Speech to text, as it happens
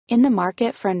In the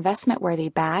market for investment-worthy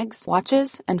bags,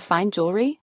 watches, and fine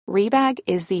jewelry, Rebag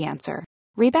is the answer.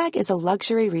 Rebag is a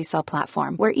luxury resale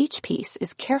platform where each piece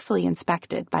is carefully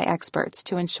inspected by experts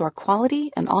to ensure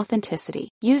quality and authenticity.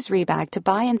 Use Rebag to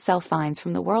buy and sell finds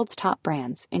from the world's top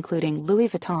brands, including Louis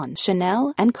Vuitton,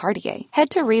 Chanel, and Cartier.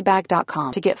 Head to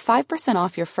Rebag.com to get 5%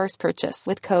 off your first purchase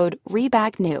with code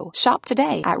REBAGNEW. Shop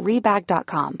today at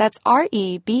Rebag.com. That's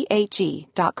REBAG.com.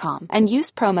 And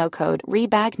use promo code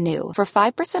REBAGNEW for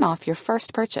 5% off your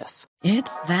first purchase.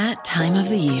 It's that time of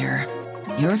the year.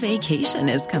 Your vacation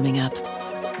is coming up.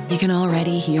 You can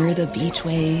already hear the beach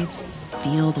waves,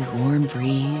 feel the warm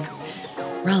breeze,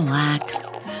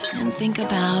 relax, and think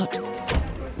about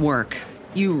work.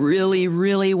 You really,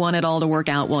 really want it all to work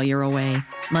out while you're away.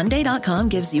 Monday.com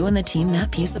gives you and the team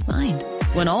that peace of mind.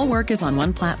 When all work is on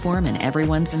one platform and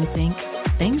everyone's in sync,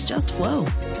 things just flow.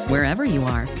 Wherever you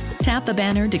are, tap the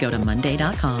banner to go to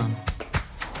Monday.com.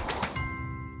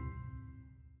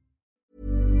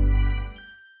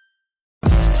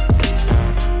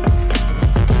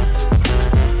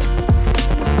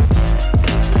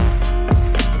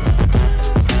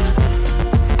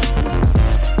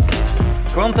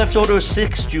 Grand Theft Auto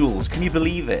 6, Jules. Can you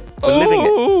believe it? We're living it.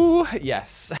 Oh,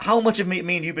 yes. How much have me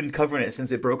and you been covering it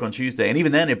since it broke on Tuesday? And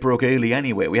even then, it broke early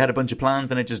anyway. We had a bunch of plans,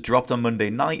 then it just dropped on Monday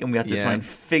night, and we had to try and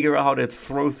figure out how to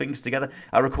throw things together.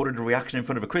 I recorded a reaction in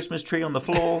front of a Christmas tree on the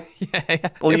floor.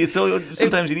 Well,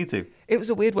 sometimes you need to. It was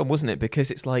a weird one, wasn't it?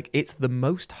 Because it's like, it's the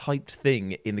most hyped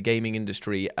thing in the gaming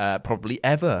industry probably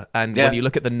ever. And when you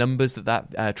look at the numbers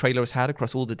that trailer has had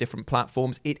across all the different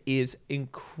platforms, it is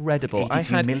incredible.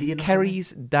 82 million.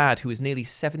 Kerry's dad, who is nearly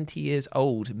 70 years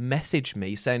old, messaged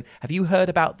me saying, have you heard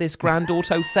about this Grand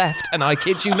Auto theft? And I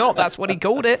kid you not, that's what he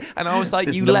called it. And I was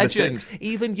like, you legend. 6.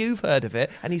 Even you've heard of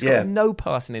it. And he's got no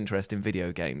passing interest in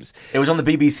video games. It was on the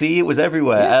BBC. It was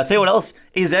everywhere. I'll tell you what else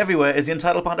is everywhere is the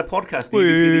Entitled Panda podcast,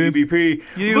 the UBP.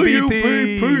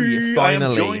 UBP. I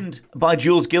am joined by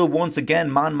Jules Gill once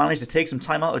again. Man managed to take some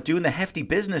time out of doing the hefty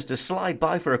business to slide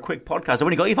by for a quick podcast. I've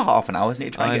only got you for half an hour, isn't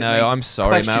it? I know. I'm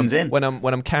sorry, man. In. When I'm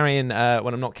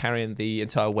not carrying the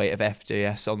entire weight of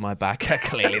FJS on my back,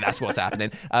 clearly that's what's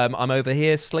happening. I'm over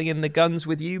here slinging the guns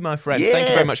with you, my friend. Thank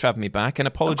you very much for having me back, and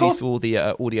apologies to all the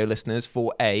audio listeners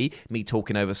for A, me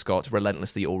talking over Scott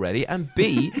relentlessly already, and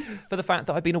B, for the fact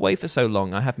that I've been away for so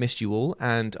long. I have missed you all,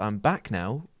 and I'm back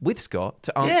now with Scott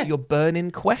to answer your burning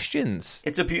questions.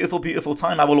 It's a beautiful, beautiful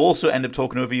time. I will also end up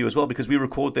talking over you as well, because we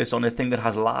record this on a thing that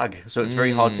has lag, so it's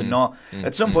very hard to not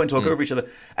at some point talk over each other.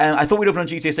 And I thought we'd open on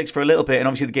GTA 6 for a little bit, and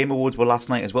obviously the Game Awards were last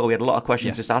night as well. We had a lot of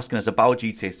questions just asking us about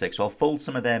GTA 6, so I'll fold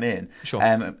some of them in. Sure.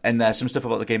 And there's some stuff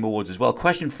about the Game Awards as well.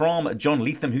 Question from John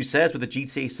Leatham, who says, with the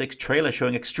GTA 6 trailer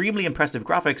showing extremely impressive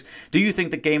graphics, do you think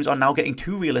that games are now getting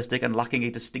too realistic and lacking a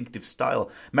distinctive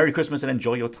style? Merry Christmas and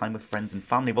enjoy your time with friends and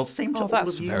family. Well, same to all of you.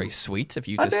 That's very sweet of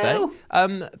you to say.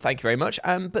 Thank you very much.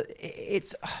 But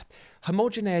it's...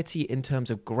 homogeneity in terms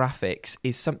of graphics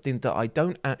is something that I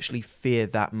don't actually fear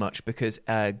that much, because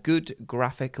good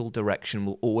graphical direction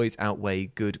will always outweigh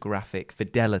good graphic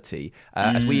fidelity.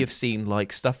 As we have seen,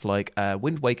 like stuff like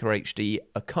Wind Waker HD,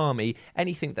 Okami,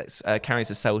 anything that carries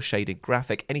a cel-shaded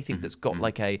graphic, anything that's got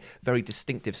like a very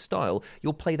distinctive style,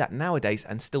 you'll play that nowadays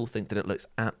and still think that it looks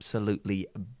absolutely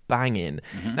banging.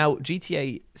 Now,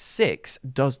 GTA 6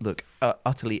 does look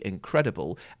utterly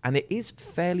incredible, and it is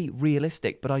fairly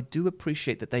realistic, but I do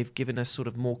appreciate that they've given us sort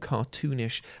of more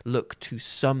cartoonish look to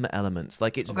some elements.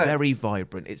 Like, it's very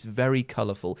vibrant, it's very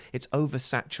colourful, it's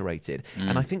oversaturated,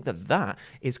 and I think that that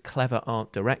is clever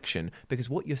art direction, because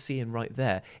what you're seeing right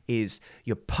there is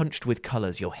you're punched with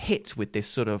colours, you're hit with this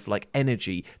sort of like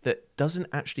energy that doesn't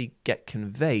actually get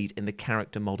conveyed in the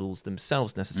character models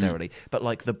themselves necessarily, but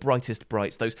like the brightest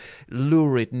brights, those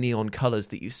lurid neon colours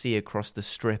that you see across the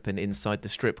strip and inside the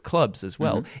strip clubs as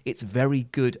well. It's very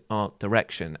good art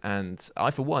direction, and I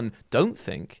for one don't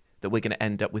think that we're going to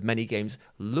end up with many games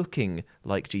looking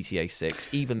like GTA 6,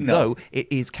 even though it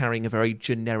is carrying a very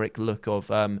generic look of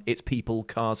its people,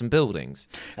 cars, and buildings.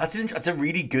 That's a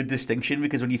really good distinction,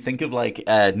 because when you think of like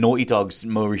Naughty Dog's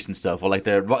more recent stuff, or like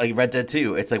the Red Dead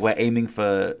 2, it's like we're aiming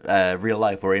for real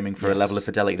life, we're aiming for a level of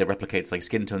fidelity that replicates like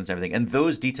skin tones and everything, and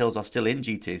those details are still in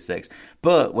GTA 6.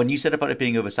 But when you said about it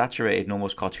being oversaturated and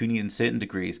almost cartoony in certain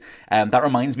degrees, that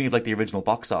reminds me of like the original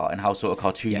box art and how sort of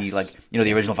cartoony, like, you know,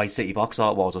 the original Vice City box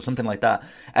art was, or something something like that.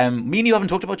 Me and you haven't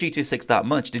talked about GTA 6 that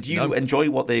much. Did you enjoy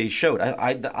what they showed?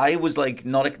 I was like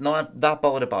not that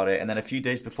bothered about it, and then a few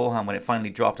days beforehand when it finally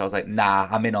dropped, I was like, nah,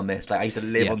 I'm in on this. Like I used to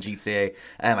live on GTA.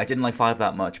 I didn't like 5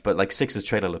 that much, but like 6's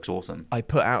trailer looks awesome. I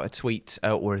put out a tweet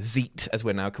or a zeet as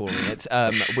we're now calling it,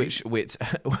 which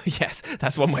yes,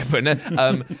 that's one way of putting it.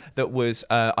 That was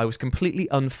I was completely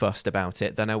unfussed about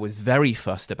it. Then I was very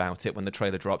fussed about it when the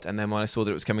trailer dropped, and then when I saw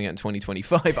that it was coming out in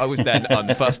 2025, I was then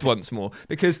unfussed once more.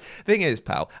 Because the thing is,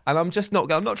 pal, and I'm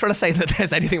not trying to say that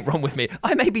there's anything wrong with me.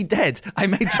 I may be dead. I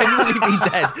may genuinely be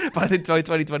dead by the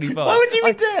 2025. Why would you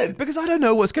be dead? Because I don't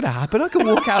know what's going to happen. I could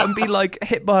walk out and be like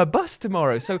hit by a bus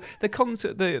tomorrow. So the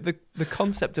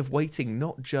concept of waiting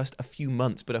not just a few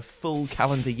months, but a full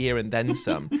calendar year and then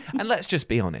some. And let's just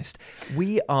be honest,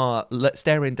 we are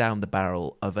staring down the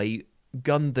barrel of a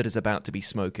gun that is about to be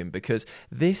smoking, because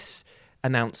this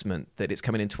announcement that it's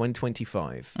coming in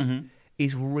 2025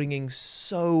 is ringing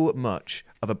so much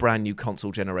of a brand new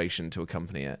console generation to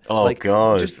accompany it. Oh,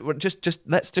 God. Just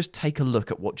let's just take a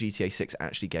look at what GTA 6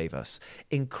 actually gave us.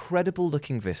 Incredible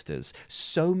looking vistas,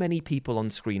 so many people on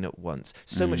screen at once,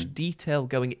 so much detail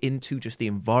going into just the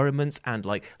environments and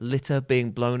like litter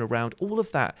being blown around. All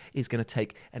of that is going to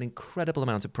take an incredible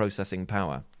amount of processing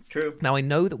power. True. Now, I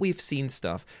know that we've seen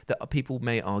stuff that people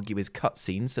may argue is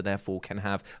cutscenes, so therefore can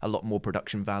have a lot more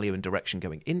production value and direction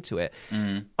going into it.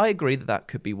 I agree that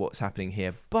could be what's happening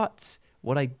here, but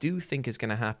what I do think is going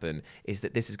to happen is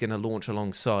that this is going to launch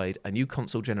alongside a new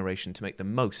console generation to make the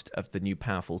most of the new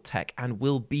powerful tech, and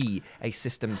will be a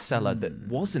system seller that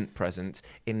wasn't present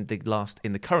in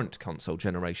the current console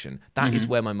generation. That is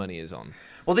where my money is on.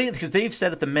 Well, because they've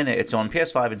said at the minute it's on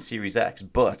PS5 and Series X,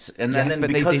 but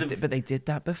they did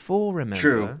that before. Remember?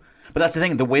 True. But that's the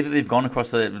thing, the way that they've gone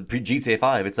across the GTA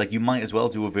 5, it's like you might as well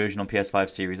do a version on PS5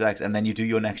 Series X, and then you do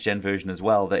your next-gen version as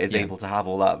well that is able to have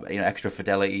all that, extra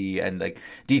fidelity and like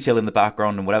detail in the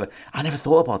background and whatever. I never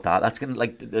thought about that. That's going to,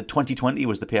 like, 2020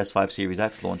 was the PS5 Series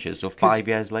X launches, so 5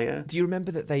 years later. Do you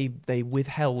remember that they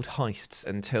withheld heists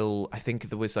until, I think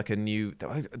there was like a new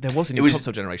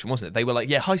console generation, wasn't it? They were like,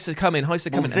 yeah, heists are coming,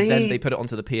 and then they put it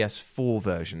onto the PS4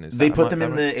 version. They put them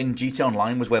in GTA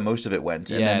Online was where most of it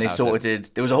went, and then they sort of did,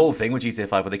 there was a whole thing with GTA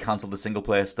 5 where they cancelled the single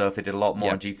player stuff. They did a lot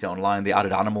more on GTA Online. They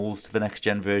added animals to the next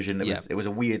gen version. It was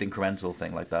a weird incremental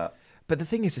thing like that. But the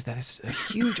thing is that there's a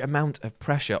huge amount of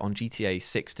pressure on GTA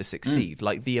 6 to succeed.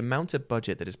 Like, the amount of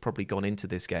budget that has probably gone into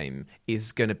this game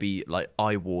is going to be like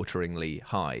eye-wateringly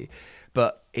high.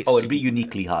 But it'll be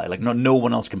uniquely high. Like, no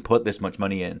one else can put this much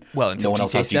money in. Well, until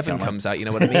GTA 7 comes out, you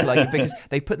know what I mean? Like, because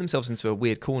they put themselves into a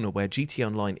weird corner where GTA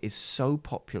Online is so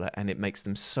popular and it makes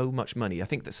them so much money. I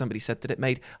think that somebody said that it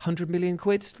made 100 million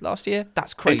quid last year.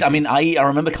 That's crazy. I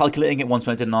remember calculating it once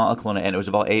when I did an article on it, and it was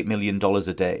about $8 million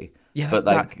a day. Yeah, but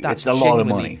that's a lot of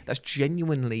money. That's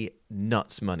genuinely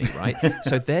nuts money, right?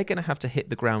 So they're going to have to hit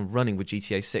the ground running with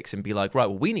GTA 6 and be like, right,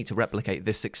 well, we need to replicate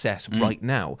this success right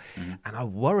now. And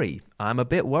I'm a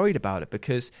bit worried about it,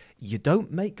 because you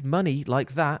don't make money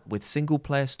like that with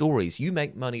single-player stories. You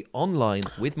make money online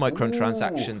with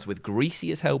microtransactions, with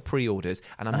greasy as hell pre-orders.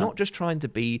 And I'm not just trying to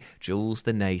be Jules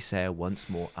the naysayer once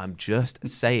more. I'm just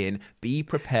saying, be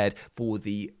prepared for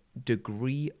the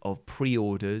degree of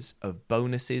pre-orders, of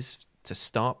bonuses to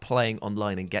start playing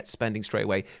online and get spending straight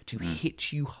away to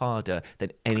hit you harder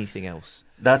than anything else.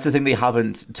 That's the thing they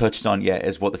haven't touched on yet,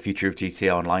 is what the future of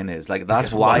GTA Online is. Like,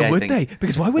 that's why would they?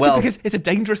 Because why would they? Because it's a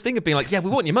dangerous thing of being like, yeah,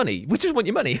 we want your money. We just want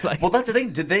your money. Like, well, that's the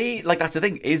thing. That's the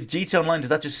thing. Is GTA Online,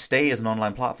 does that just stay as an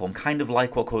online platform? Kind of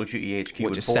like what Call of Duty HQ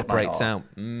and just Fortnite separates are. out.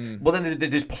 Well, then they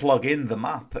just plug in the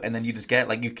map, and then you just get,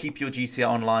 like, you keep your GTA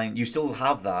Online, you still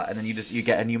have that, and then you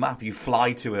get a new map, you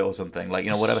fly to it or something, like,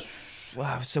 whatever.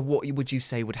 Wow, so what would you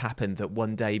say would happen that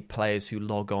one day players who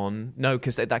log on... No,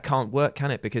 because that can't work,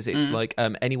 can it? Because it's like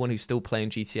anyone who's still playing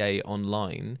GTA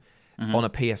Online on a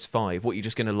PS5, what, you're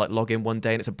just going to like log in one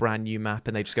day and it's a brand new map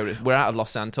and they just go, we're out of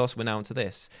Los Santos, we're now into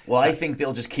this. Well, I think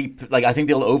they'll just keep... I think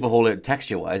they'll overhaul it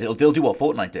texture-wise. They'll do what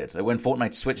Fortnite did. Like, when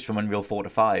Fortnite switched from Unreal 4 to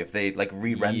 5, they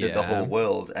re-rendered the whole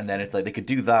world, and then it's like they could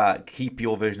do that, keep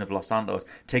your version of Los Santos,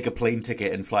 take a plane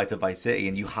ticket and fly to Vice City,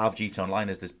 and you have GTA Online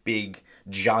as this big,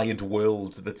 giant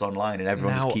world that's online, and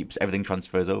everyone just keeps... Everything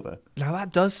transfers over. Now,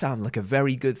 that does sound like a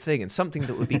very good thing, and something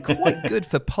that would be quite good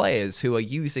for players who are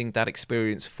using that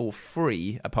experience for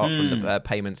free, apart from the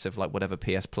payments of like whatever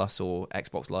PS Plus or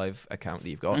Xbox Live account that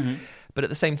you've got. But at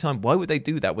the same time, why would they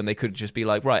do that when they could just be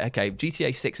like, right, okay,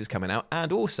 GTA 6 is coming out,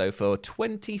 and also for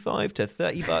 $25 to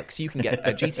 $30 you can get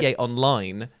a GTA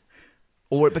Online,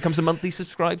 or it becomes a monthly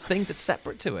subscribed thing that's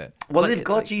separate to it. Well, they've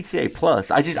got GTA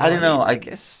Plus. I don't know. I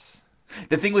guess...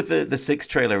 The thing with the 6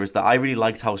 trailer is that I really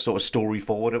liked how sort of story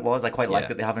forward it was. I quite like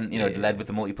that they haven't, led with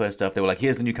the multiplayer stuff. They were like,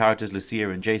 here's the new characters, Lucia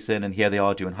and Jason, and here they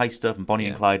are doing heist stuff, and Bonnie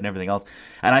and Clyde and everything else.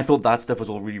 And I thought that stuff was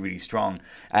all really, really strong.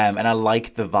 And I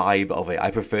liked the vibe of it.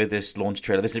 I prefer this launch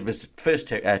trailer. This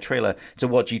first trailer to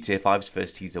what GTA 5's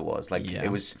first teaser was. Like, it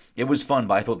was fun,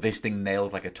 but I thought this thing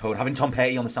nailed like a tone. Having Tom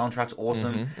Petty on the soundtrack's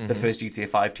awesome. The first GTA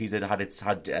 5 teaser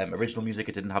had original music.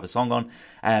 It didn't have a song on.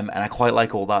 And I quite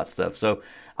like all that stuff. So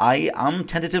I am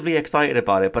tentatively excited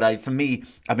about it, but for me,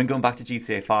 I've been going back to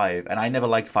GTA 5, and I never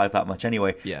liked 5 that much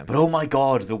anyway. Yeah. But oh my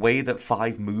god, the way that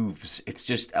 5 moves, it's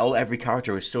just, every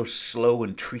character is so slow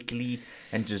and trickly,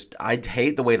 and just, I'd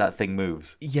hate the way that thing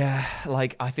moves. Yeah,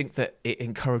 like, I think that it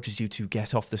encourages you to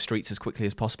get off the streets as quickly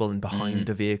as possible and behind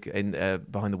a vehicle,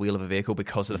 behind the wheel of a vehicle,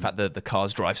 because of the fact that the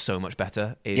cars drive so much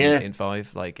better in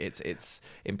 5. Like, it's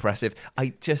impressive.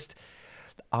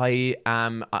 I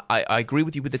agree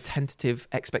with you with the tentative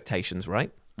expectations,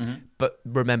 right? But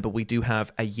remember, we do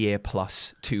have a year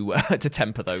plus to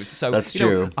temper those. So that's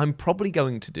true. I'm probably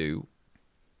going to do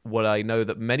what I know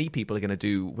that many people are going to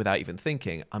do without even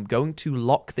thinking. I'm going to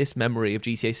lock this memory of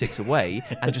GTA 6 away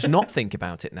and just not think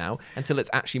about it now until it's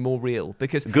actually more real.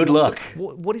 Because good luck.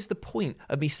 What is the point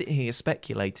of me sitting here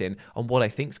speculating on what I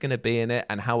think's going to be in it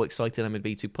and how excited I'm going to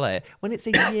be to play it when it's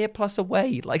a year plus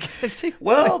away? Like,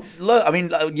 well, look, I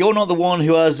mean, you're not the one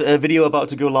who has a video about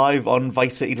to go live on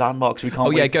Vice City landmarks. We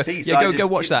can't wait to see. So go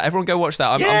watch that. Everyone, go watch that.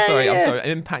 I'm sorry.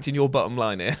 I'm impacting your bottom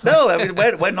line here. No, I mean,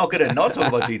 we're not going to not talk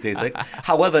about GTA 6.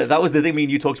 However, that was the thing me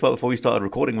and you talked about before we started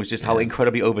recording, was just how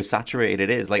incredibly oversaturated it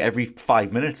is. Like, every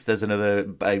 5 minutes there's another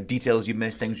details you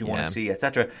missed, things you want to see,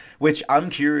 etc. Which I'm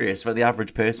curious for the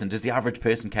average person. Does the average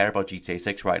person care about GTA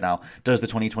 6 right now? Does the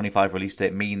 2025 release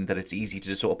date mean that it's easy to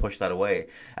just sort of push that away?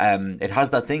 It has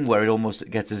that thing where it almost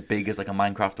gets as big as like a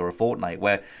Minecraft or a Fortnite,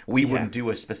 where we wouldn't do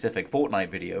a specific Fortnite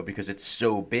video because it's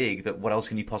so big that what else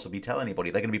can you possibly tell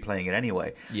anybody? They're going to be playing it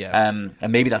anyway. And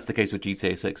maybe that's the case with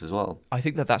GTA 6 as well. I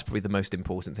think that's probably the most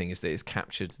important thing, is that it's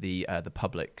captured the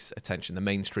public's attention, the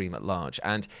mainstream at large,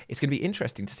 and it's going to be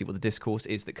interesting to see what the discourse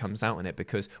is that comes out in it,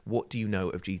 because what do you know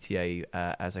of GTA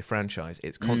as a franchise?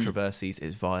 Its controversies,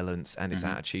 its violence, and its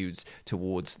attitudes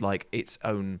towards like its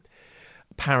own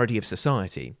parody of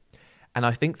society. And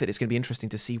I think that it's going to be interesting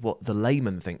to see what the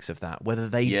layman thinks of that, whether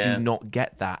they do not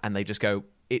get that and they just go,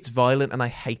 it's violent and I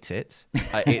hate it.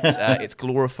 It's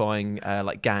glorifying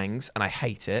like gangs and I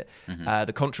hate it.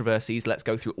 The controversies, let's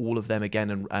go through all of them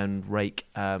again and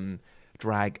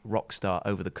drag Rockstar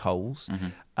over the coals.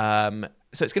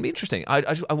 So it's going to be interesting.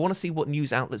 I want to see what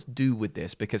news outlets do with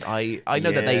this, because I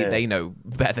know that they know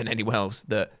better than anyone else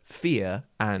that fear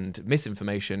and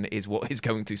misinformation is what is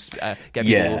going to get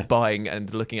people buying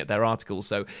and looking at their articles.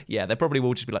 So yeah, they probably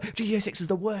will just be like, GTA 6 is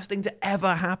the worst thing to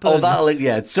ever happen.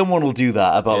 Oh, someone will do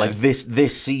that about like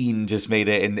this scene just made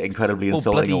it incredibly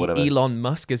insulting or whatever. Elon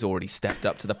Musk has already stepped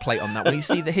up to the plate on that. When you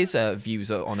see his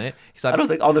views on it, he's like, I don't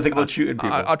think about shooting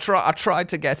people. I tried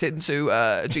to get into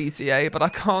GTA, but I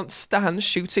can't stand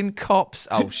shooting cops.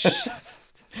 Oh,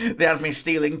 they had me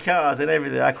stealing cars and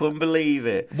everything. I couldn't believe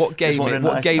it. What game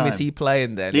is he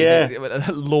playing then? Yeah,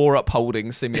 a law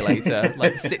upholding simulator.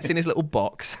 Like, sits in his little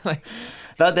box.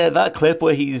 That clip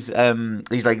where he's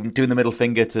like doing the middle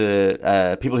finger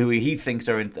to people who he thinks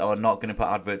are not going to put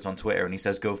adverts on Twitter, and he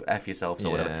says "Go F yourselves"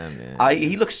 or whatever.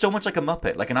 He looks so much like a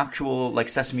Muppet, like an actual like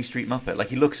Sesame Street Muppet. Like,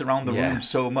 he looks around the room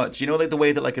so much. You know, like the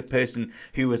way that like a person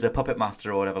who is a puppet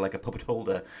master or whatever, like a puppet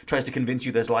holder, tries to convince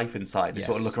you there's life inside. They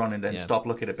sort of look around and then stop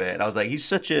looking a bit. And I was like, he's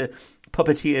such a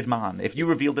puppeteered man. If you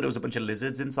revealed that it was a bunch of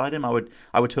lizards inside him, I would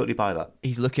totally buy that.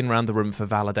 He's looking around the room for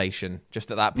validation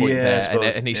just at that point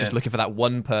there, and he's just looking for that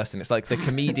one person. It's like the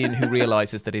comedian who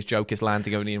realizes that his joke is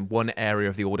landing only in one area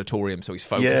of the auditorium, so he's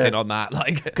focusing on that.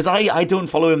 Like, because I don't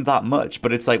follow him that much,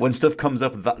 but it's like when stuff comes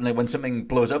up, when something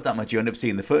blows up that much, you end up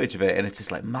seeing the footage of it, and it's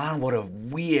just like, man, what a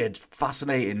weird,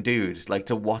 fascinating dude, like,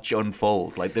 to watch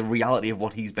unfold, like the reality of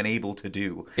what he's been able to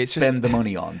do. Spend the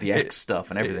money on the X stuff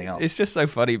and everything else. It's just so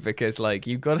funny because like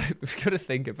we've got to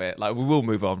think of it. Like, we will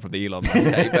move on from the Elon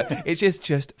Musk, but it's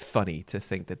just funny to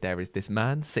think that there is this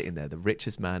man sitting there, the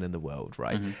richest man in the world,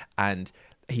 right? And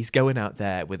he's going out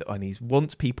there and he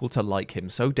wants people to like him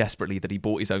so desperately that he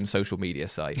bought his own social media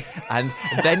site. And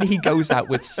then he goes out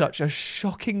with such a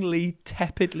shockingly,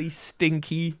 tepidly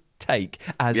stinky take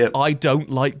as I don't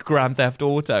like Grand Theft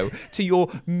Auto, to your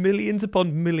millions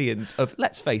upon millions of,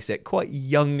 let's face it, quite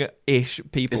young-ish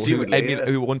people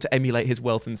who want to emulate his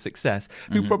wealth and success,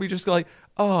 who probably just like,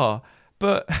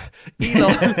 But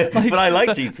Elon, but I like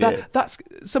GTA. That's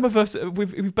some of us.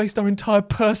 We've based our entire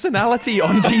personality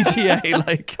on GTA.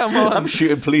 Like, come on. I'm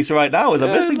shooting police right now as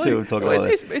I'm listening to him talking about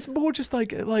this. It's more just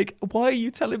like, why are you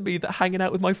telling me that hanging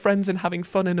out with my friends and having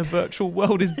fun in a virtual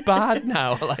world is bad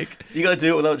now? Like, you got to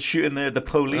do it without shooting the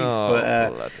police.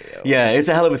 Oh, yeah, it's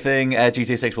a hell of a thing.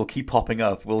 GTA 6 will keep popping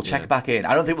up. We'll check back in.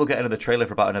 I don't think we'll get another trailer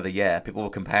for about another year. People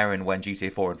were comparing when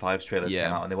GTA 4 and 5's trailers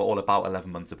came out, and they were all about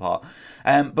 11 months apart.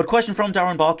 But question from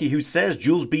Darren Barkey, who says,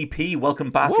 Jules BP,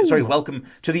 welcome back. Woo. Sorry, welcome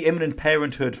to the imminent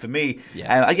parenthood for me.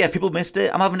 Yes. Yeah, people missed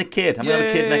it. I'm having a kid. I'm going to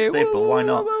have a kid next April. Why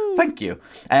not? Thank you.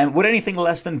 Would anything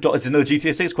less than... It's another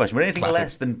GTA 6 question. Would anything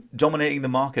less than dominating the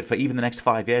market for even the next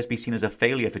 5 years be seen as a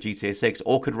failure for GTA 6?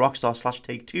 Or could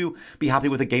Rockstar/Take-Two be happy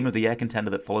with a Game of the Year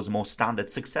contender that follows a more standard,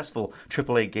 successful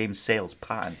AAA game sales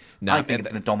pattern? No, I think it's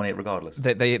going to dominate regardless.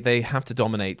 They have to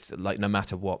dominate, like, no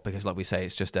matter what, because like we say,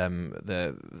 it's just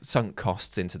the sunk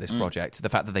costs into this project. The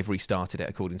fact that they've restarted it,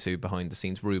 according to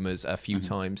behind-the-scenes rumours, a few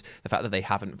times. The fact that they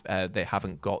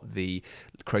haven't got the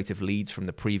creative leads from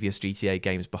the previous GTA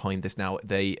games behind this now.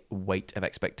 The weight of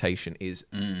expectation is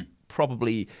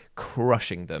probably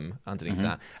crushing them underneath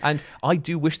that. And I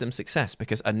do wish them success,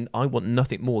 because I want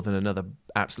nothing more than another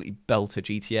absolutely belter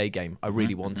GTA game. I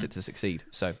really want it to succeed.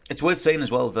 So it's worth saying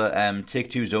as well that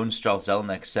Take-Two's own Strauss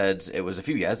Zelnick said, it was a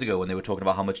few years ago when they were talking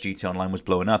about how much GTA Online was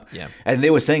blowing up. Yeah. And they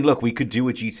were saying, look, we could do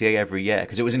a GTA every year,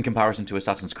 because it was in comparison to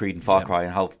Assassin's Creed and Far Cry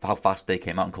and how fast they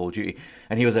came out in Call of Duty.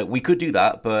 And he was like, we could do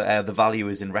that, but the value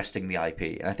is in resting the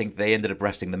IP. And I think they ended up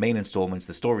resting the main installments,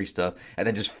 the story stuff, and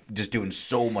then just doing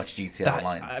so much GTA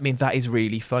Online. I mean, that is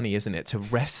really funny, isn't it? To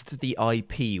rest the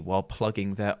IP while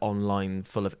plugging their online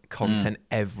full of content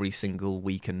every single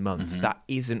week and month. That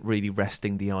isn't really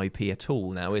resting the IP at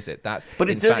all now, is it?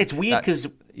 It's weird because...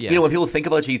 You know, when people think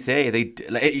about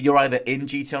GTA, you're either in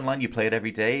GTA Online, you play it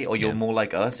every day, or you're more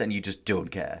like us and you just don't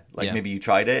care. Like maybe you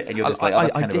tried it and you're just like,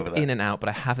 that's kind of over there. I did in and out, but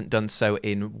I haven't done so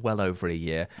in well over a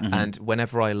year. And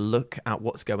whenever I look at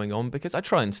what's going on, because I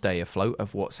try and stay afloat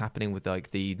of what's happening with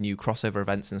like the new crossover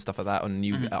events and stuff like that, and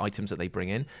new items that they bring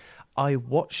in, I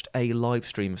watched a live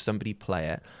stream of somebody play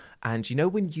it. And you know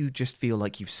when you just feel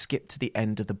like you've skipped to the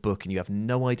end of the book and you have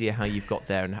no idea how you've got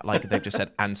there, and like they've just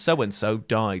said, and so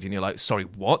died, and you're like, sorry,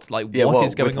 what? Like, what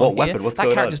is going on here?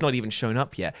 That character's not even shown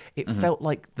up yet. It felt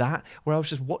like that, where I was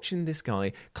just watching this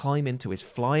guy climb into his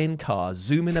flying car,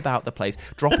 zooming about the place,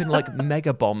 dropping like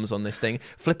mega bombs on this thing,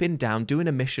 flipping down, doing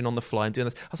a mission on the fly and doing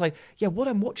this. I was like, yeah, what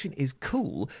I'm watching is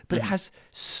cool, but it has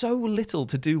so little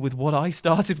to do with what I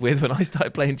started with when I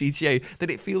started playing GTA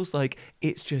that it feels like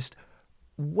it's just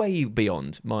way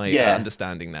beyond my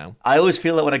understanding now. I always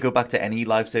feel that when I go back to any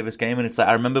live service game, and it's like,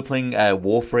 I remember playing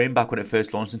Warframe back when it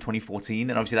first launched in 2014,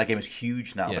 and obviously that game is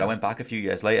huge now, but I went back a few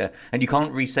years later, and you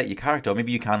can't reset your character, or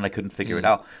maybe you can, and I couldn't figure it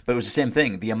out, but it was the same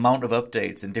thing, the amount of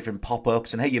updates and different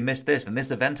pop-ups, and hey, you missed this, and this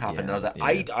event happened, and I was like,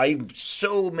 I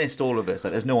so missed all of this,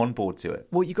 like there's no onboard to it.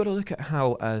 Well, you got to look at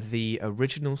how the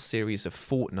original series of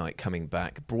Fortnite coming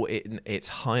back brought in its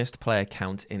highest player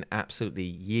count in absolutely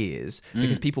years,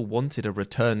 because people wanted a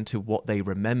return to what they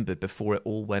remembered before it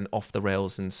all went off the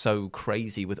rails and so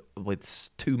crazy with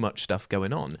too much stuff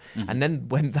going on. And then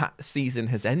when that season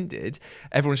has ended,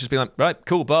 everyone's just been like, right,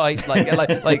 cool, bye.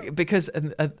 Like because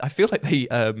I feel like the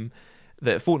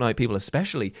Fortnite people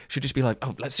especially should just be like,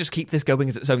 oh, let's just keep this going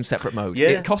as its own separate mode.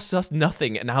 It costs us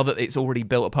nothing now that it's already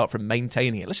built apart from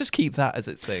maintaining it. Let's just keep that as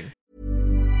its thing.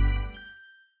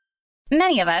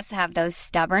 Many of us have those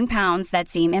stubborn pounds that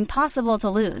seem impossible to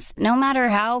lose, no matter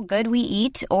how good we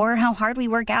eat or how hard we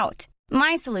work out.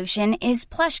 My solution is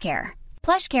PlushCare.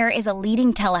 PlushCare is a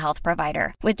leading telehealth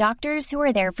provider with doctors who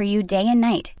are there for you day and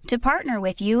night to partner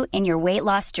with you in your weight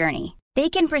loss journey. They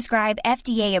can prescribe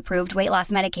FDA-approved weight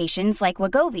loss medications like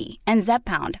Wegovy and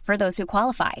Zepbound for those who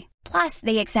qualify. Plus,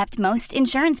 they accept most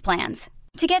insurance plans.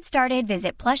 To get started,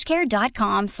 visit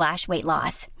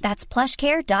plushcare.com/weightloss. That's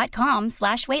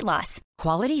plushcare.com/weightloss.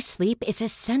 Quality sleep is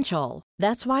essential.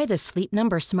 That's why the Sleep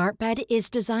Number Smart Bed is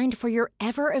designed for your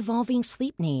ever-evolving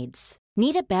sleep needs.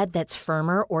 Need a bed that's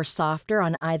firmer or softer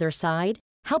on either side?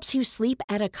 Helps you sleep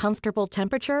at a comfortable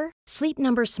temperature? Sleep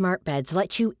Number Smart Beds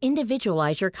let you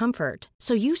individualize your comfort,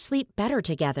 so you sleep better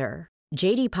together.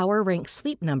 J.D. Power ranks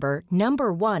Sleep Number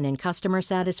number 1 in customer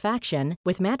satisfaction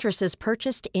with mattresses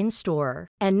purchased in-store.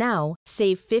 And now,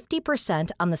 save 50%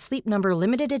 on the Sleep Number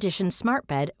Limited Edition Smart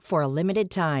Bed for a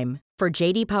limited time. For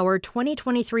J.D. Power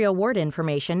 2023 award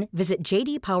information, visit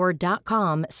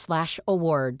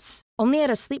jdpower.com/awards. Only at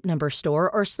a Sleep Number store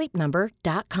or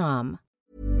sleepnumber.com.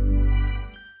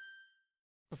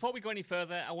 Before we go any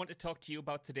further, I want to talk to you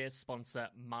about today's sponsor,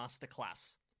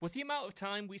 Masterclass. With the amount of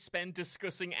time we spend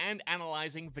discussing and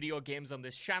analysing video games on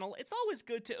this channel, it's always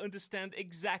good to understand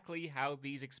exactly how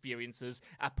these experiences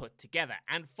are put together.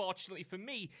 And fortunately for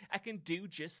me, I can do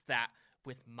just that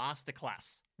with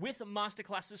Masterclass. With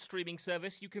Masterclass's streaming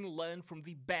service, you can learn from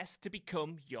the best to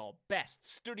become your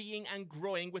best, studying and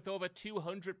growing with over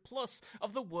 200 plus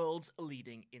of the world's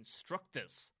leading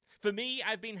instructors. For me,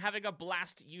 I've been having a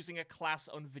blast using a class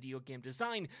on video game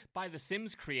design by The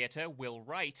Sims creator Will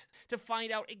Wright to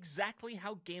find out exactly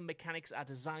how game mechanics are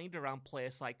designed around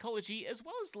player psychology, as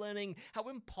well as learning how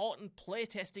important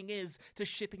playtesting is to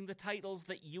shipping the titles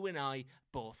that you and I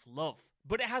both love.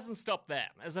 But it hasn't stopped there,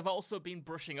 as I've also been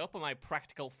brushing up on my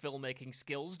practical filmmaking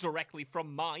skills directly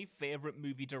from my favourite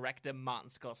movie director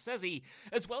Martin Scorsese,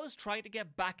 as well as trying to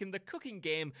get back in the cooking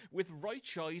game with Roy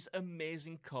Choi's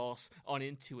amazing course on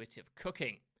intuitive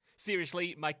cooking.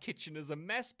 Seriously, my kitchen is a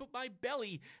mess, but my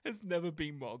belly has never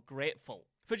been more grateful.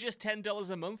 For just $10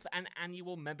 a month, an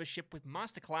annual membership with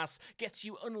Masterclass gets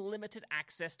you unlimited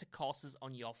access to courses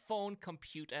on your phone,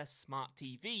 computer, smart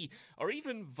TV, or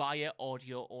even via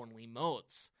audio-only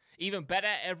modes. Even better,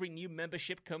 every new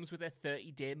membership comes with a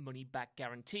 30-day money-back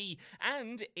guarantee,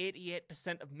 and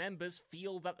 88% of members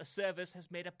feel that the service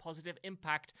has made a positive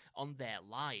impact on their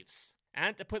lives.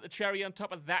 And to put the cherry on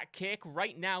top of that cake,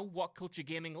 right now, What Culture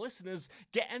Gaming listeners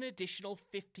get an additional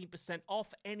 15%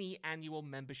 off any annual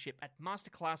membership at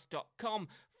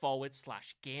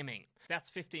masterclass.com/gaming.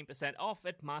 That's 15% off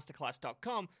at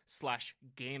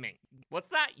masterclass.com/gaming. What's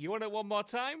that? You want it one more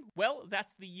time? Well,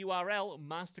 that's the URL,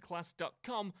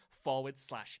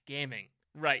 masterclass.com/gaming.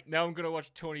 Right, now I'm going to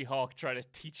watch Tony Hawk try to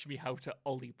teach me how to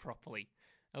ollie properly.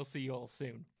 I'll see you all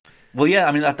soon. Well, yeah,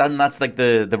 I mean, that's like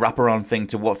the wraparound thing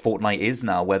to what Fortnite is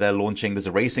now, where they're launching, there's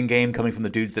a racing game coming from the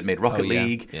dudes that made Rocket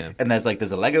League, and there's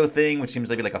a Lego thing, which seems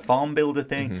like a farm builder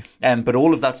thing, but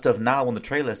all of that stuff now on the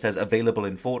trailer says available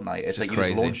in Fortnite. It's like you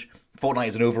just launch Fortnite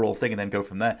as an overall thing and then go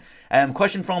from there.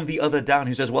 Question from the other Dan,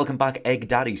 who says, welcome back, Egg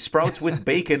Daddy. Sprouts with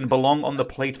bacon belong on the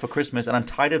plate for Christmas, and I'm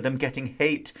tired of them getting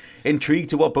hate. Intrigued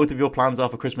to what both of your plans are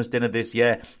for Christmas dinner this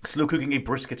year. Slow cooking a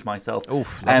brisket myself. Oh,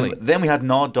 lovely. Then we had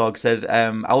Nard Dog said,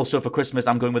 also for Christmas,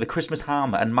 I'm going with a Christmas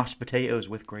ham and mashed potatoes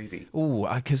with gravy. Oh,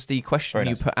 because the question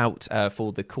you put out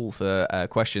for the call for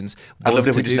questions I loved was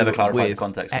if we to just do never clarified the with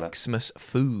context for that. Xmas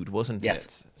food, wasn't Yes.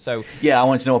 it? So yeah, I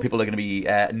want to know what people are going to be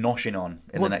noshing on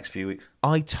in the next few weeks.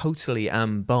 I totally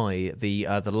am by the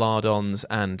lardons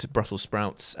and Brussels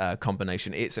sprouts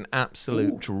combination. It's an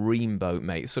absolute dreamboat,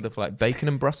 mate. Sort of like bacon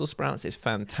and Brussels sprouts. It's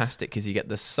fantastic because you get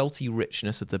the salty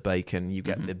richness of the bacon, you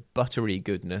get the buttery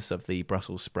goodness of the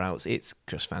Brussels sprouts. It's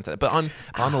just fantastic. But I'm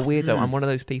a weirdo. I'm one of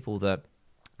those people that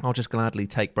I'll just gladly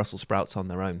take Brussels sprouts on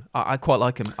their own. I quite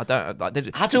like them. I don't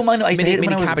mind. I used to hate them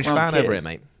when I was cabbage a fan kid. over it,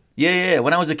 mate. Yeah.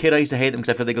 When I was a kid, I used to hate them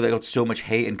because I feel they got so much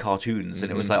hate in cartoons,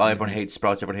 and it was like, everyone hates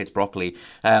sprouts, everyone hates broccoli,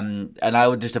 and I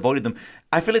would just avoided them.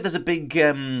 I feel like there's a big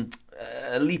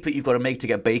leap that you've got to make to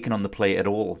get bacon on the plate at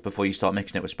all before you start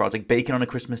mixing it with sprouts, like bacon on a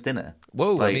Christmas dinner.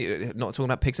 Whoa, not talking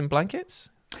about pigs and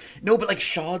blankets? No, but like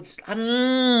shards. Maybe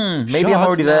Shards? I'm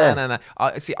already there. No.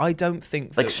 I don't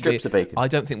think like strips of bacon. I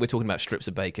don't think we're talking about strips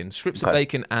of bacon. Strips of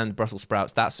bacon and Brussels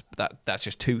sprouts. That's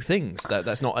just two things.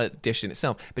 That's not a dish in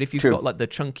itself. But if you've got like the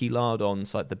chunky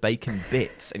lardons, like the bacon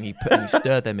bits, and you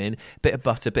stir them in, bit of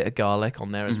butter, bit of garlic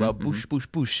on there as well. Boosh.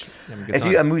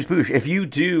 Amuse bouche. If you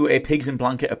do a pigs in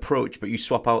blanket approach, but you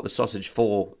swap out the sausage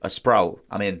for a sprout,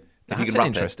 I mean. That's an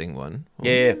interesting one.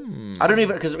 Yeah. I don't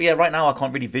even, because right now I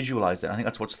can't really visualise it. I think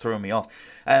that's what's throwing me off.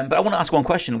 But I want to ask one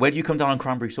question. Where do you come down on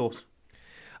cranberry sauce?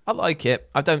 I like it.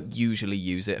 I don't usually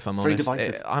use it, if I'm honest. Very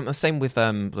divisive. I'm the same with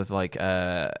like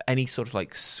any sort of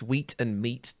like sweet and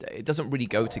meat. It doesn't really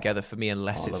go together for me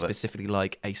unless it's specifically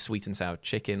like a sweet and sour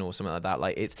chicken or something like that.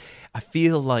 Like I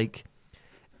feel like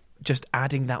just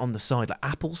adding that on the side, like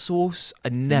applesauce. I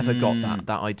never got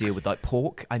that idea with like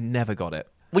pork. I never got it.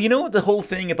 Well, you know what the whole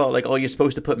thing about, like, you're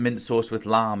supposed to put mint sauce with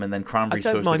lamb and then cranberry's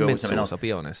supposed to go with something else. I'll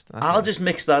be honest. I'll just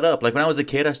mix that up. Like, when I was a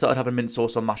kid, I started having mint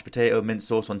sauce on mashed potato, mint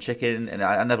sauce on chicken, and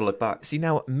I never looked back. See,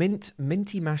 now,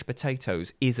 minty mashed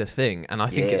potatoes is a thing, and I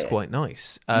think it's quite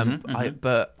nice.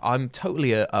 But I'm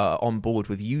totally on board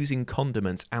with using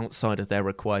condiments outside of their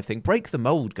required thing. Break the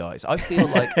mold, guys. I feel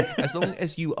like as long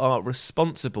as you are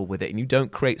responsible with it and you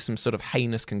don't create some sort of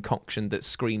heinous concoction that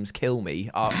screams "kill me"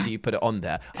 after you put it on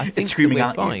there, I think screaming we're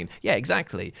at fine. Yeah,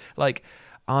 exactly. Like,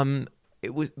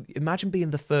 imagine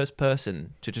being the first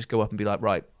person to just go up and be like,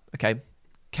 right, okay,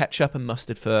 ketchup and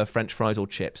mustard for French fries or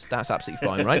chips. That's absolutely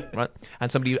fine, right? And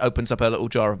somebody opens up a little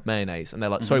jar of mayonnaise and they're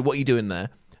like, sorry, what are you doing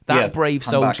there? That brave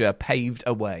soldier paved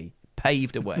a way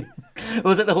paved a way.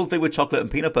 Was it the whole thing with chocolate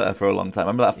and peanut butter for a long time?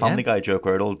 Remember that Family Guy joke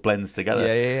where it all blends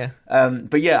together? Yeah.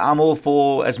 But yeah, I'm all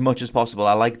for as much as possible.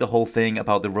 I like the whole thing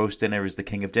about the roast dinner is the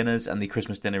king of dinners and the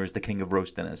Christmas dinner is the king of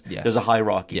roast dinners. Yes. There's a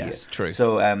hierarchy here. True.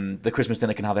 So the Christmas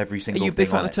dinner can have every single thing. Are you a big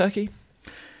fan of turkey?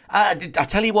 I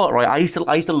tell you what, right? I used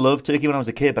to love turkey when I was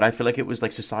a kid, but I feel like it was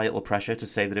like societal pressure to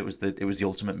say that it was the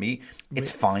ultimate meat. It's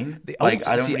fine. The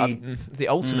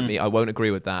ultimate meat, I won't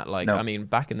agree with that. Like, No. I mean,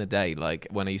 back in the day, like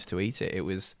when I used to eat it,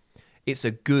 it's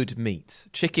a good meat.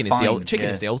 Chicken It's is fine,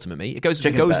 is the ultimate meat. It goes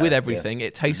Chicken's better, with everything. yeah.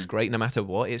 It tastes great no matter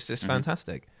what. It's just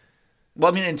fantastic.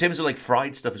 Well, I mean, in terms of like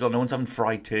fried stuff as well, no one's having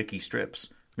fried turkey strips.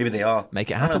 Maybe they are.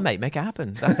 Make it happen, mate. Make it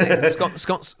happen. That's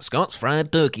the Scott's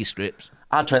fried turkey strips.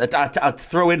 I'd try that. I'd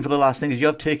throw in for the last thing. Did you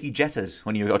have turkey jetters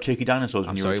or turkey dinosaurs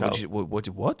when you were a child? What? What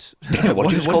did you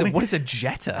just call me? What is a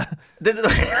jetta?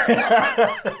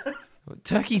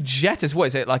 Turkey jetters. What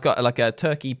is it? Like a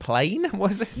turkey plane?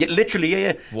 What is this? Yeah, literally,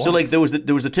 yeah. What? So like there was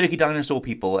the turkey dinosaur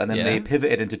people, and then Yeah. they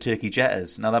pivoted into turkey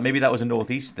jetters. Now maybe that was a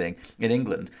northeast thing in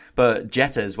England, but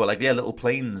jetters were like little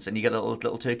planes, and you get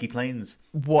little turkey planes.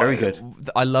 What? Very good.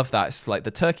 I love that. It's like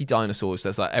the turkey dinosaurs.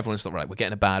 There's like everyone's like, right, we're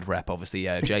getting a bad rep. Obviously,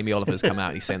 Jamie Oliver's come out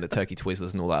and he's saying that turkey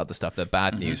Twizzlers and all that other stuff, they're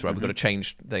bad news, right? We've got to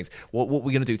change things. What we're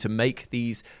going to do to make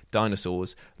these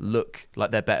dinosaurs look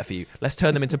like they're better for you? Let's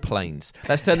turn them into planes.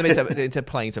 Let's turn them into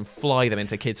planes and fly them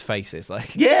into kids' faces.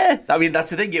 Like, yeah, I mean that's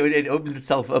the thing. It opens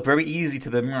itself up very easy to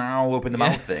the meow, open the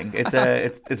mouth thing. It's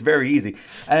it's very easy.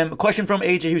 A question from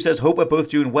AJ who says, "Hope we're both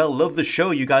doing well. Love the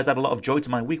show. You guys add a lot of joy to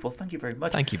my week." Well, thank you very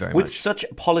much. Thank you very With much. such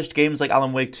polished games like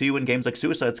Alan Wake 2 and games like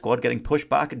Suicide Squad getting pushed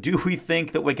back, do we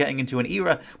think that we're getting into an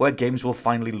era where games will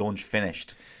finally launch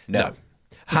finished? No.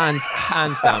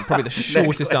 Hands down, probably the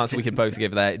shortest answer we could both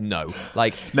give there. No,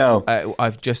 No.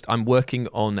 I'm working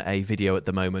on a video at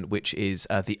the moment, which is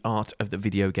the art of the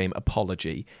video game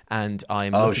apology, and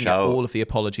I'm looking at all of the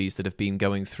apologies that have been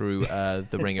going through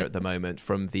the ringer at the moment,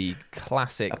 from the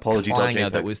classic clanger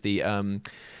that was the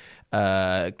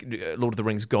Lord of the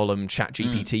Rings Gollum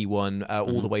ChatGPT one,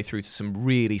 all the way through to some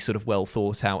really sort of well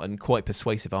thought out and quite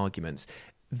persuasive arguments.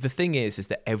 The thing is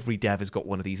that every dev has got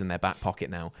one of these in their back pocket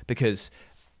now, because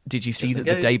did you see that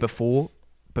the day before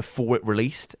it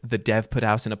released, the dev put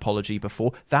out an apology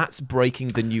before? That's breaking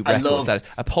the new record status.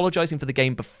 Apologizing for the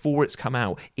game before it's come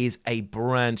out is a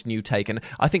brand new take, and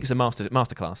I think it's a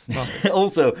masterclass.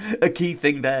 Also, a key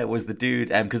thing there was the dude,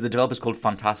 because the developer's called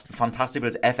Fantastic, but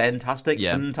it's FN-tastic,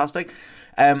 Fantastic.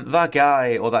 That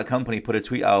guy or that company put a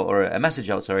tweet out, or a message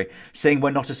out, saying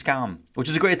we're not a scam, which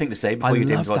is a great thing to say before your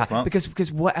game's about to come out.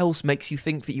 Because what else makes you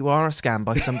think that you are a scam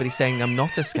by somebody saying I'm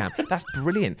not a scam? That's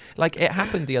brilliant. Like, it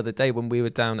happened the other day when we were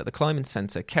down at the Climbing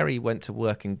Centre. Kerry went to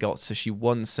work and she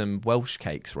won some Welsh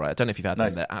cakes, right? I don't know if you've had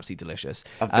them. They're absolutely delicious.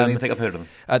 I don't even think I've heard of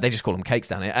them. They just call them cakes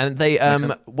down here.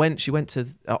 And she went to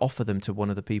offer them to one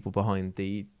of the people behind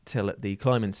the till at the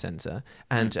Climbing Centre,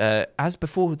 and as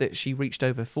before that she reached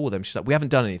over for them, she's like, we haven't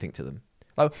done anything to them.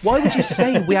 Like, why would you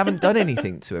say we haven't done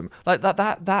anything to him? Like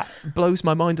that blows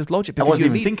my mind as logic. I wasn't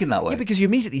even thinking that way. Yeah, because you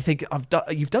immediately think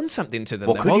you've done something to them.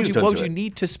 What Why would you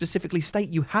need to specifically state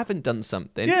you haven't done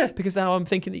something? Yeah. Because now I'm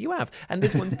thinking that you have. And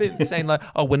this one's been saying like,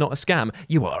 oh, we're not a scam.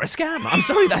 You are a scam. I'm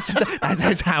sorry.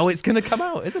 That's how it's going to come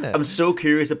out, isn't it? I'm so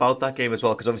curious about that game as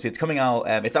well, because obviously it's coming out.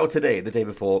 It's out today, the day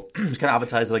before. It's kind of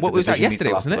advertised like what the was that Division meets yesterday,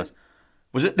 The Last wasn't of it? Us.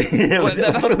 Was it? Yeah,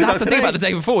 that's the thing about the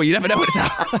day before. You never know when it's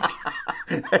out.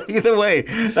 Either way,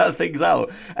 that thing's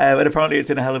out. And apparently it's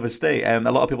in a hell of a state. A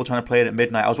lot of people trying to play it at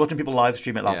midnight. I was watching people live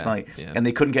stream it last night, and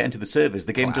they couldn't get into the servers.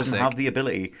 The game doesn't have the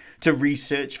ability to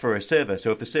research for a server.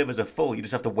 So if the servers are full, you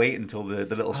just have to wait until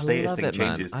the little status thing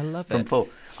changes from full.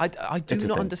 I do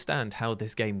not understand how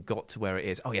this game got to where it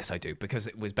is. Oh, yes, I do, because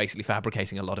it was basically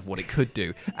fabricating a lot of what it could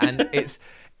do. And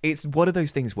it's one of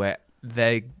those things where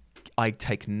I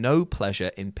take no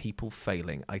pleasure in people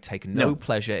failing. I take no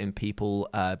pleasure in people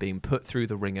being put through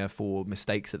the ringer for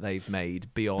mistakes that they've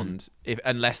made beyond,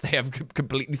 unless they have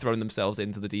completely thrown themselves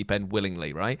into the deep end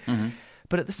willingly, right? Mm-hmm.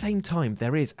 But at the same time,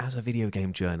 there is, as a video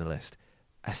game journalist,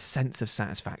 a sense of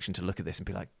satisfaction to look at this and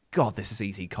be like, God, this is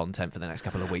easy content for the next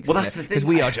couple of weeks. Well, that's the thing. Because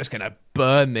we are just going to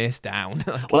burn this down.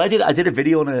 Well, I did a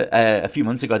video on a few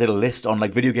months ago. I did a list on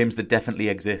like video games that definitely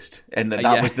exist, and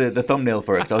that was the thumbnail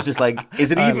for it. So I was just like,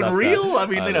 is it even real? I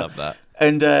mean, I love that.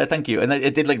 And thank you. And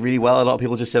it did like really well. A lot of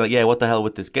people just say like, yeah, what the hell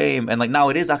with this game? And like now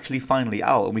it is actually finally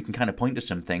out, and we can kind of point to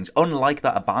some things. Unlike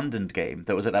that abandoned game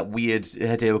that was like that weird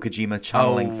Hideo Kojima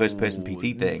channeling first-person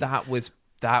PT thing. That was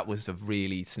that was a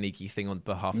really sneaky thing on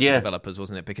behalf of the developers,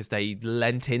 wasn't it? Because they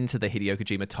lent into the Hideo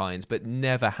Kojima tie-ins, but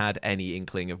never had any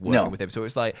inkling of working with him. So it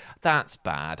was like, that's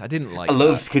bad. I didn't like that. I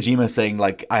love Kojima saying,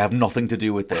 like, I have nothing to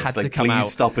do with this. Had like, to come please out.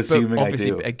 stop assuming but I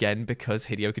obviously, do. again, because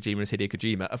Hideo Kojima is Hideo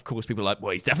Kojima, of course people are like,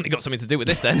 well, he's definitely got something to do with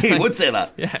this then. He would say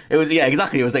that. Yeah. It was,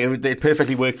 exactly. It was like, it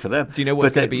perfectly worked for them. Do you know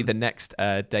what's going to be the next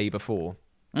day before?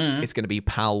 It's going to be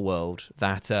Pal World,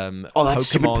 that that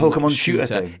stupid Pokemon shooter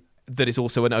thing. That is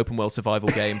also an open world survival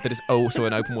game, that is also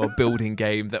an open world building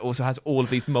game, that also has all of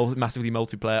these massively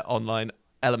multiplayer online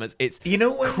elements. It's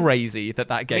crazy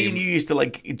that game. Me and you used to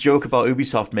like joke about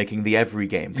Ubisoft making the every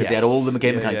game because they had all the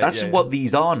game mechanics. That's what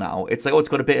these are now. It's like, it's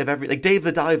got a bit of every, like Dave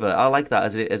the Diver. I like that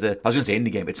as a I was going to say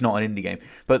indie game. It's not an indie game,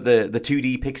 but the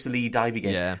 2D pixely diving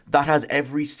game that has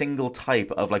every single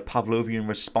type of like Pavlovian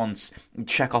response,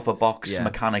 check off a box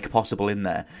mechanic possible in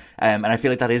there. And I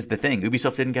feel like that is the thing.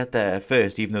 Ubisoft didn't get there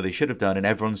first, even though they should have done. And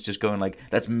everyone's just going like,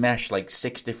 let's mesh like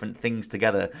 6 different things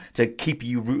together to keep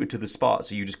you rooted to the spot,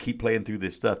 so you just keep playing through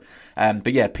this stuff.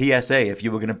 But yeah, PSA, if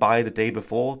you were going to buy the day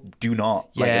before, do not.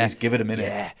 Like, at least give it a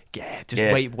minute.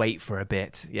 Just wait for a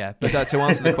bit. Yeah. But to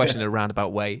answer the question in a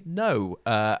roundabout way, no,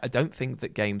 I don't think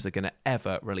that games are going to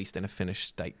ever released in a finished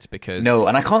state, because... No,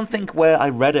 and I can't think where I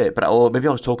read it, but maybe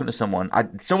I was talking to someone.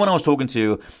 Someone I was talking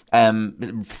to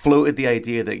floated the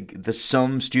idea that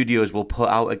some studios will put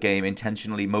out a game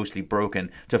intentionally mostly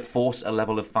broken to force a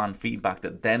level of fan feedback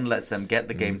that then lets them get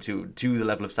the game to the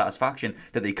level of satisfaction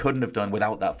that they couldn't have done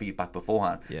without that feedback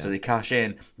beforehand. So they cash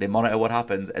in, they monitor what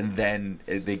happens, and then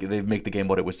they make the game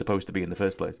what it was supposed to be in the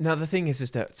first place. Now the thing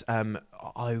is that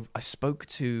I spoke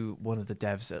to one of the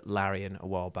devs at Larian a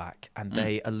while back, and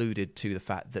they alluded to the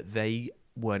fact that they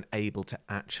weren't able to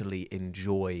actually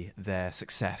enjoy their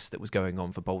success that was going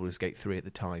on for Baldur's Gate 3 at the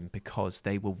time, because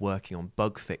they were working on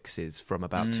bug fixes from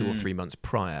about 2 or 3 months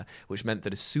prior, which meant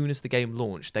that as soon as the game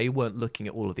launched, they weren't looking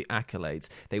at all of the accolades.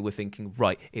 They were thinking,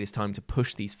 right, it is time to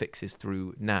push these fixes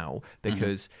through now,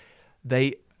 because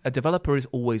a developer is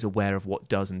always aware of what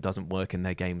does and doesn't work in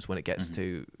their games when it gets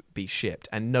to be shipped,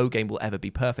 and no game will ever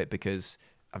be perfect, because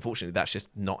unfortunately, that's just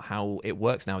not how it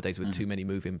works nowadays with too many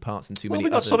moving parts and too many. We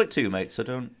got Sonic 2, mate. So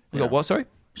don't. We got what? Sorry.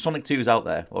 Sonic 2 is out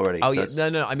there already. Oh so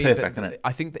no. I mean, perfect, isn't it?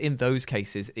 I think that in those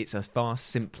cases, it's a far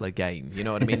simpler game. You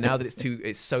know what I mean? Now that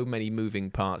it's so many moving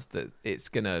parts that it's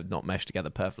gonna not mesh together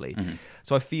perfectly.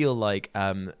 So I feel like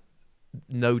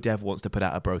no dev wants to put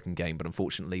out a broken game, but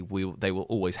unfortunately, they will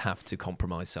always have to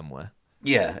compromise somewhere.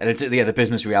 Yeah, and it's the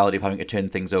business reality of having to turn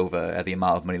things over, the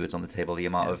amount of money that's on the table, the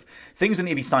amount of things that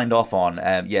need to be signed off on.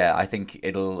 I think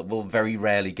we'll very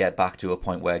rarely get back to a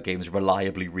point where games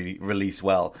reliably release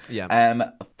well. Yeah.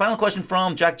 Final question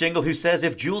from Jack Jingle, who says,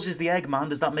 if Jules is the Eggman,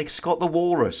 does that make Scott the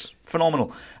Walrus?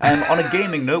 Phenomenal. On a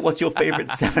gaming note, what's your favourite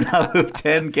 7 out of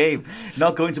 10 game?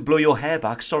 Not going to blow your hair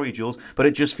back, sorry Jules, but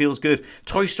it just feels good.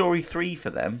 Toy Story 3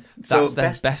 for them. That's their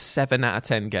best 7 out of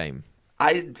 10 game.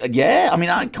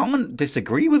 I can't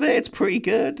disagree with it. It's pretty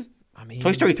good. I mean,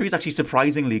 Toy Story 3 is actually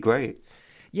surprisingly great.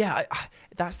 Yeah,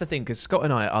 that's the thing, because Scott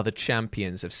and I are the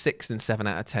champions of 6 and 7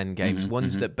 out of 10 games,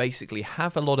 ones that basically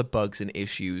have a lot of bugs and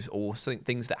issues or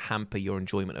things that hamper your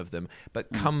enjoyment of them,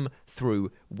 but come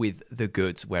through with the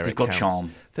goods where They've it counts. got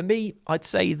charm. For me, I'd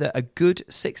say that a good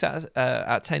 6 out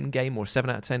of 10 game or 7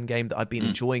 out of 10 game that I've been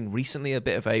enjoying recently, a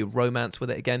bit of a romance with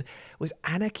it again, was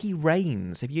Anarchy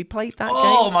Reigns. Have you played that game?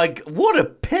 Oh my, what a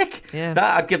pick! Yeah.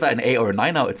 I'd give that an 8 or a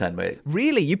 9 out of 10, mate.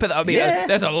 Really? You put that? I mean,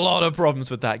 there's a lot of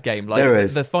problems with that game. Like, there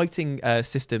is. The fighting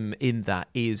system in that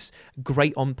is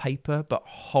great on paper, but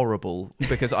horrible,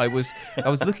 because I was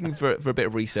looking for a bit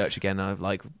of research again. I've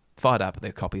fired up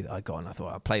the copy that I got, and I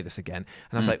thought I'll play this again. And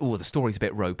I was like, oh, the story's a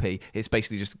bit ropey. It's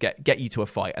basically just get you to a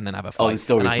fight and then have a fight. Oh, the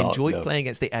story's and I enjoyed no. playing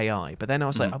against the AI, but then I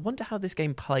was like, I wonder how this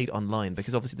game played online,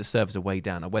 because obviously the servers are way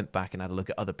down. I went back and had a look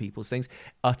at other people's things.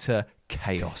 Utter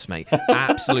chaos, mate.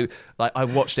 Absolute. Like, I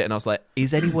watched it and I was like,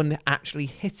 is anyone actually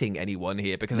hitting anyone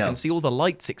here? Because I can see all the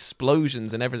lights,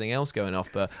 explosions, and everything else going off,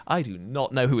 but I do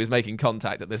not know who is making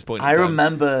contact at this point. I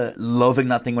remember loving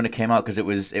that thing when it came out, because it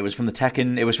was from the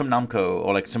Tekken. It was from Namco,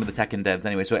 or like some of the Tekken devs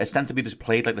anyway. So it ostensibly just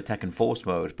played like the Tekken Force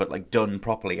mode, but like done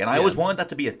properly. And I always wanted that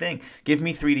to be a thing. Give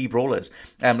me 3D brawlers.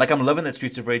 I'm loving that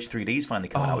Streets of Rage 3D is finally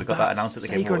coming out. We got that announced at the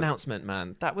Game Awards. Announcement,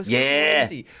 man. That was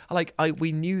crazy.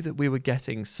 We knew that we were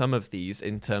getting some of these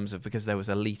in terms of, because there was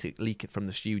a leak from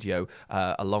the studio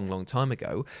a long time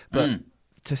ago, but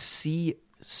to see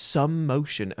some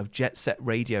motion of Jet Set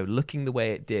Radio looking the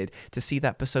way it did, to see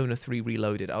that Persona 3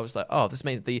 Reloaded, I was like, oh, this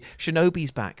means the Shinobi's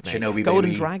back, mate.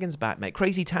 Golden Dragon's back, mate.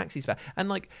 Crazy Taxi's back.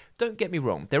 And don't get me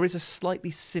wrong, there is a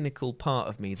slightly cynical part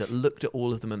of me that looked at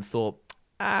all of them and thought,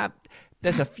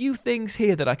 there's a few things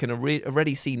here that I can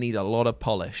already see need a lot of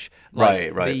polish.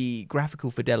 Like right. The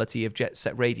graphical fidelity of Jet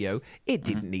Set Radio, it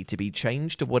didn't need to be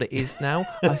changed to what it is now.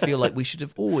 I feel like we should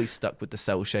have always stuck with the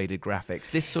cel-shaded graphics.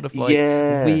 This sort of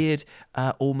weird,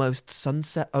 almost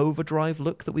Sunset Overdrive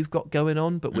look that we've got going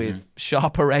on, but with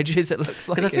sharper edges, it looks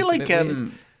like. Because I feel like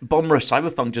Bomber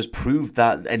Cyberpunk just proved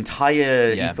that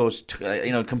entire ethos,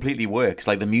 completely works.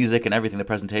 Like the music and everything, the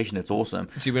presentation, it's awesome.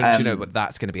 Do you know what?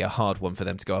 That's going to be a hard one for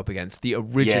them to go up against. The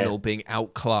original being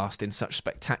outclassed in such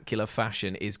spectacular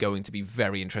fashion is going to be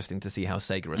very interesting to see how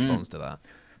Sega responds to that.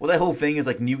 Well, their whole thing is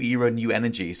like new era, new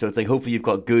energy. So it's like hopefully you've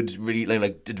got good, really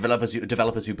like developers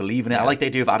who believe in it. I like the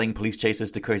idea of adding police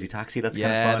chases to Crazy Taxi. That's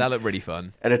kind of fun. Yeah, that looked really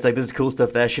fun. And it's like there's cool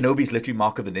stuff there. Shinobi's literally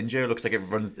Mark of the Ninja. It looks like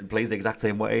it plays the exact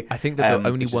same way. I think that the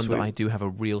only one that I do have a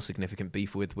real significant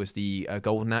beef with was the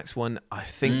Golden Axe one. I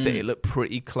think that it looked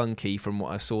pretty clunky from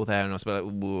what I saw there, and I was like,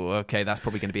 okay, that's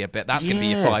probably going to be going to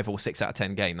be a 5 or 6 out of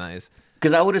 10 game. That is.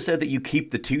 Because I would have said that you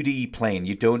keep the 2D plane.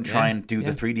 You don't try and do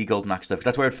the 3D Golden Axe stuff. Because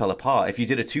that's where it fell apart. If you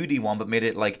did a 2D one but made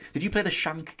it like... Did you play the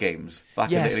Shank games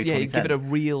back in the early 2010s? Give it a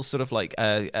real sort of like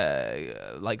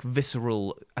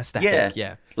visceral aesthetic.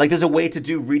 Yeah. Like there's a way to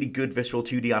do really good visceral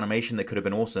 2D animation that could have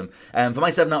been awesome. For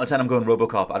my 7 out of 10, I'm going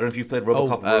RoboCop. I don't know if you've played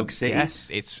RoboCop Rogue City. Yes,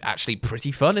 it's actually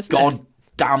pretty fun, isn't it?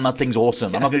 Damn, that thing's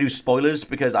awesome. I'm not going to do spoilers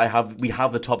because we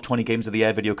have the top 20 games of the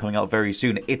year video coming out very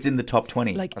soon. It's in the top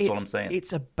 20. That's all I'm saying.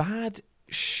 It's a bad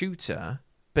shooter,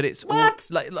 but it's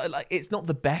like it's not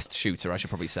the best shooter, I should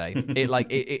probably say.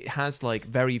 It has like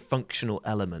very functional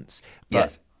elements,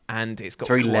 but and it's got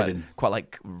quite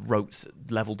like rote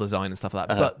level design and stuff like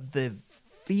that. But the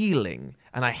feeling,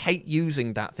 and I hate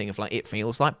using that thing of like it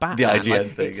feels like Batman. The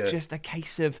IGN thing. It's just a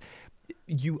case of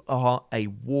you are a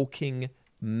walking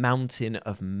mountain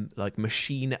of like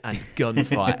machine and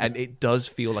gunfire, and it does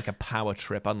feel like a power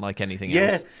trip unlike anything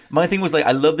else. My thing was like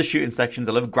I love the shooting sections.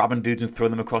 I love grabbing dudes and throwing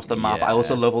them across the map. I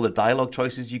also love all the dialogue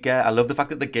choices you get. I love the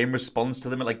fact that the game responds to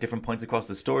them at like different points across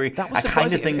the story. That was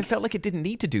surprising. It felt like it didn't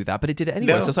need to do that, but it did it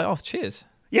anyway. So I was like, oh, cheers.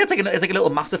 Yeah, it's like a little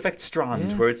Mass Effect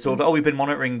strand where it's sort of, we've been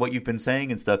monitoring what you've been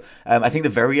saying and stuff. I think the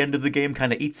very end of the game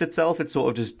kind of eats itself. It sort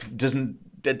of just doesn't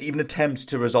even attempt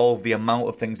to resolve the amount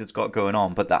of things it's got going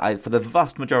on. But for the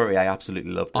vast majority, I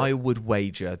absolutely loved it. I would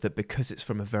wager that because it's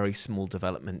from a very small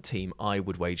development team, I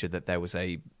would wager that there was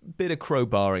a bit of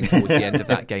crowbarring towards the end of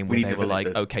that game where they were like,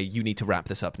 okay, you need to wrap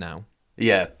this up now.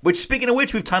 Yeah, which speaking of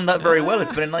which, we've timed that very well.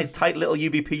 It's been a nice tight little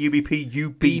UBP.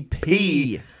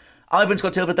 I've been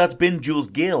Scott Tilford, that's been Jules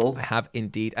Gill. I have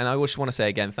indeed. And I just want to say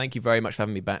again, thank you very much for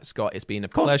having me back, Scott. It's been a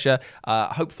pleasure.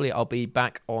 Hopefully I'll be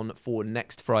back on for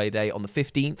next Friday on the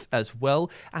 15th as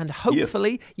well. And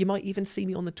hopefully you might even see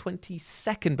me on the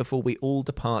 22nd before we all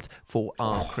depart for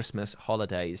our Christmas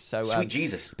holidays. So sweet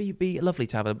Jesus. Be lovely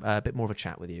to have a bit more of a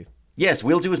chat with you. Yes,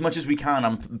 we'll do as much as we can.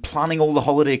 I'm planning all the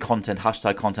holiday content,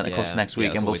 hashtag content across next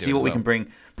week, and we'll see what we can bring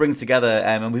together.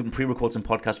 And we can pre-record some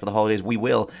podcasts for the holidays. We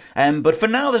will. But for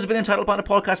now, this has been the Entitled Banter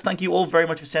Podcast. Thank you all very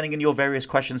much for sending in your various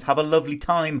questions. Have a lovely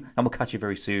time, and we'll catch you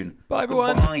very soon. Bye,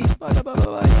 everyone. Bye.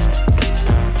 Bye.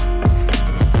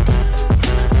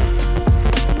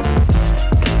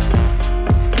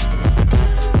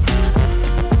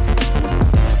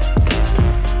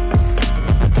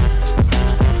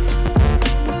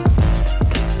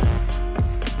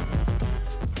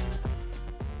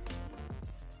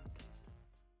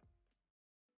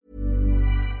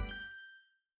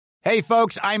 Hey,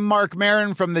 folks, I'm Mark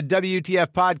Maron from the WTF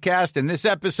Podcast, and this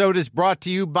episode is brought to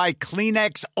you by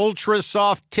Kleenex Ultra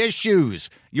Soft Tissues,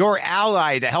 your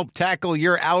ally to help tackle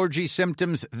your allergy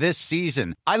symptoms this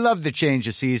season. I love the change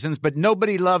of seasons, but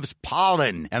nobody loves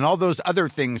pollen and all those other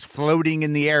things floating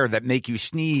in the air that make you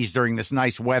sneeze during this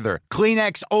nice weather.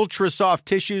 Kleenex Ultra Soft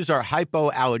Tissues are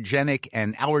hypoallergenic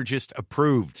and allergist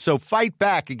approved, so fight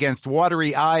back against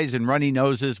watery eyes and runny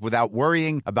noses without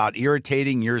worrying about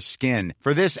irritating your skin.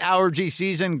 For this allergy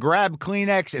season, grab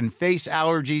Kleenex and face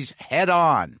allergies head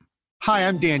on. Hi,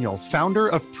 I'm Daniel, founder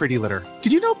of Pretty Litter.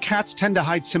 Did you know cats tend to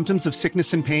hide symptoms of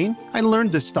sickness and pain? I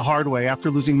learned this the hard way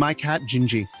after losing my cat,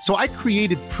 Gingy. So I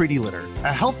created Pretty Litter,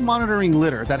 a health monitoring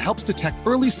litter that helps detect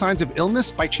early signs of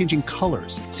illness by changing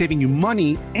colors, saving you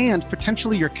money and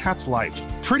potentially your cat's life.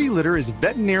 Pretty Litter is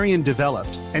veterinarian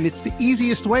developed, and it's the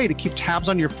easiest way to keep tabs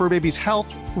on your fur baby's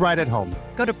health right at home.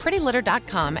 Go to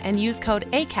prettylitter.com and use code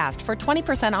ACAST for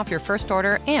 20% off your first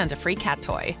order and a free cat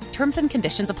toy. Terms and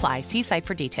conditions apply. See site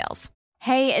for details.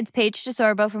 Hey, it's Paige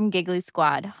DeSorbo from Giggly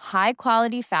Squad. High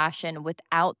quality fashion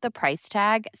without the price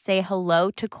tag. Say hello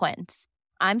to Quince.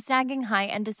 I'm snagging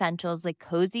high-end essentials like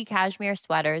cozy cashmere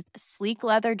sweaters, sleek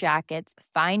leather jackets,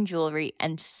 fine jewelry,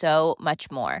 and so much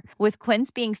more. With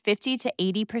Quince being 50 to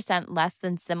 80% less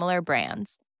than similar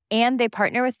brands. And they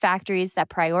partner with factories that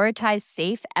prioritize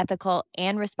safe, ethical,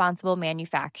 and responsible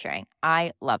manufacturing.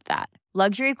 I love that.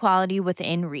 Luxury quality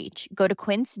within reach. Go to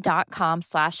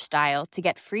quince.com/style to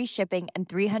get free shipping and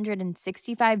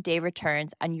 365-day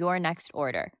returns on your next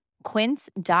order.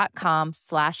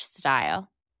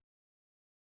 Quince.com/style.